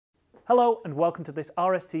Hello and welcome to this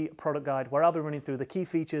RST product guide where I'll be running through the key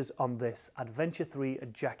features on this Adventure 3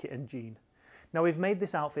 jacket and jean. Now we've made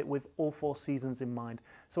this outfit with all 4 seasons in mind,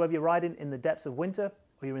 so whether you're riding in the depths of winter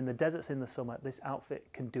or you're in the deserts in the summer, this outfit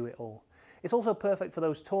can do it all. It's also perfect for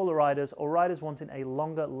those taller riders or riders wanting a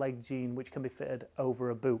longer leg jean which can be fitted over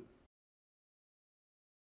a boot.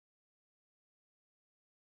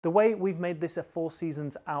 The way we've made this a 4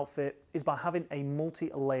 seasons outfit is by having a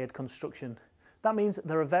multi-layered construction. That means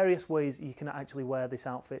there are various ways you can actually wear this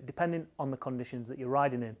outfit depending on the conditions that you're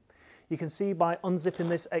riding in. You can see by unzipping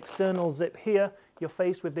this external zip here, you're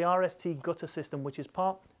faced with the RST gutter system, which is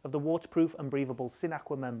part of the waterproof and breathable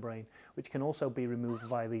Synaqua membrane, which can also be removed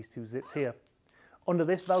via these 2 zips here. Under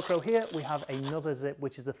this Velcro here, we have another zip,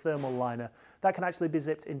 which is the thermal liner. That can actually be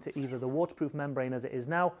zipped into either the waterproof membrane as it is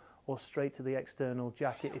now, or straight to the external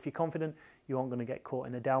jacket if you're confident you aren't going to get caught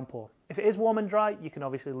in a downpour. If it is warm and dry, you can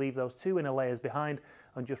obviously leave those 2 inner layers behind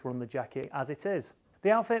and just run the jacket as it is.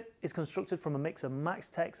 The outfit is constructed from a mix of Max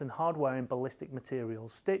Tex and hard-wearing ballistic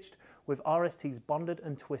materials, stitched with RST's bonded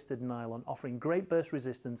and twisted nylon, offering great burst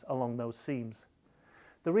resistance along those seams.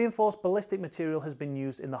 The reinforced ballistic material has been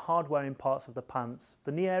used in the hard-wearing parts of the pants,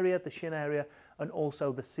 the knee area, the shin area, and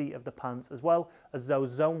also the seat of the pants, as well as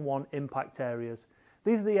those Zone 1 impact areas.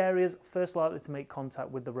 These are the areas first likely to make contact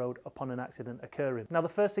with the road upon an accident occurring. Now the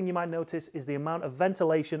first thing you might notice is the amount of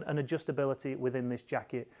ventilation and adjustability within this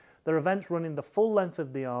jacket. There are vents running the full length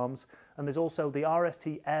of the arms, and there's also the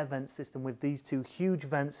RST air vent system with these 2 huge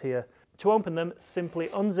vents here. To open them, simply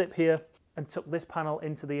unzip here and tuck this panel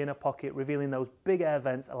into the inner pocket, revealing those big air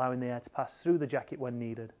vents, allowing the air to pass through the jacket when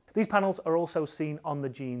needed. These panels are also seen on the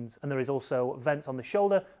jeans, and there is also vents on the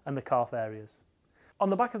shoulder and the calf areas. On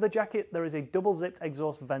the back of the jacket, there is a double-zipped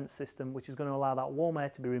exhaust vent system which is going to allow that warm air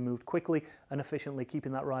to be removed quickly and efficiently,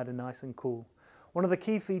 keeping that rider nice and cool. One of the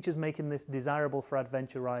key features making this desirable for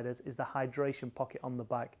adventure riders is the hydration pocket on the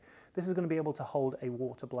back. This is going to be able to hold a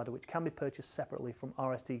water bladder which can be purchased separately from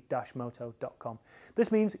rst-moto.com.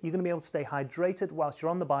 This means you're going to be able to stay hydrated whilst you're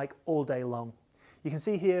on the bike all day long. You can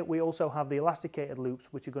see here we also have the elasticated loops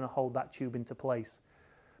which are going to hold that tube into place.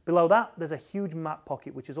 Below that, there's a huge map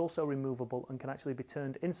pocket which is also removable and can actually be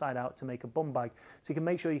turned inside out to make a bum bag, so you can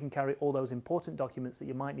make sure you can carry all those important documents that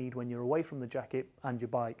you might need when you're away from the jacket and your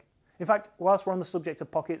bike. In fact, whilst we're on the subject of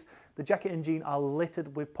pockets, the jacket and jean are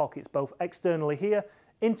littered with pockets, both externally here,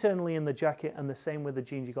 internally in the jacket, and the same with the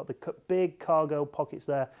jeans. You've got the big cargo pockets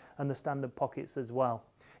there and the standard pockets as well.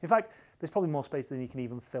 In fact, there's probably more space than you can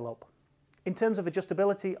even fill up. In terms of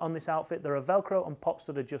adjustability on this outfit, there are Velcro and pop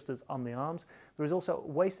stud adjusters on the arms. There is also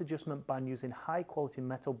a waist adjustment band using high quality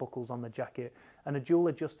metal buckles on the jacket and a dual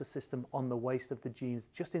adjuster system on the waist of the jeans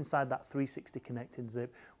just inside that 360 connecting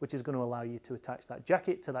zip, which is going to allow you to attach that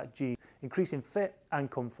jacket to that jean, increasing fit and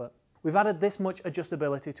comfort. We've added this much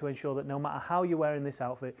adjustability to ensure that no matter how you're wearing this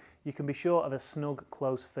outfit, you can be sure of a snug,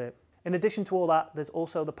 close fit. In addition to all that, there's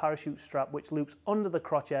also the parachute strap which loops under the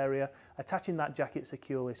crotch area, attaching that jacket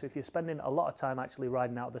securely. So if you're spending a lot of time actually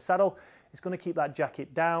riding out of the saddle, it's going to keep that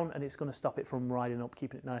jacket down and it's going to stop it from riding up,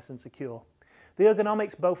 keeping it nice and secure. The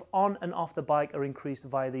ergonomics both on and off the bike are increased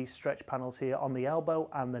via these stretch panels here on the elbow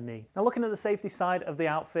and the knee. Now looking at the safety side of the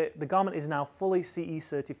outfit, the garment is now fully CE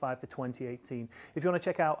certified for 2018. If you want to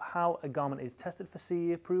check out how a garment is tested for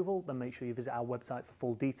CE approval, then make sure you visit our website for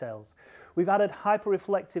full details. We've added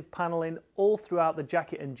hyper-reflective paneling all throughout the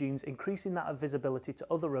jacket and jeans, increasing that visibility to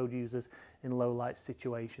other road users in low light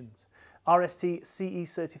situations. RST CE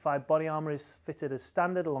certified body armour is fitted as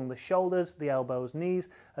standard along the shoulders, the elbows, knees,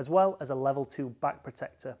 as well as a level 2 back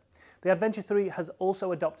protector. The Adventure 3 has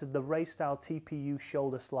also adopted the race style TPU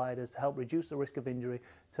shoulder sliders to help reduce the risk of injury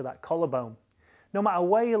to that collarbone. No matter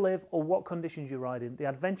where you live or what conditions you ride in, the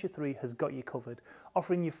Adventure 3 has got you covered,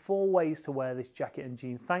 offering you 4 ways to wear this jacket and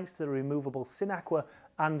jean thanks to the removable Synaqua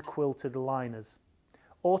and quilted liners.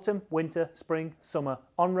 Autumn, winter, spring, summer,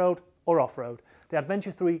 on-road or off-road, the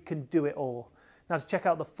Adventure 3 can do it all. Now to check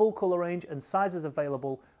out the full colour range and sizes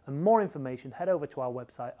available and more information, head over to our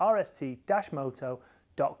website rst-moto.com.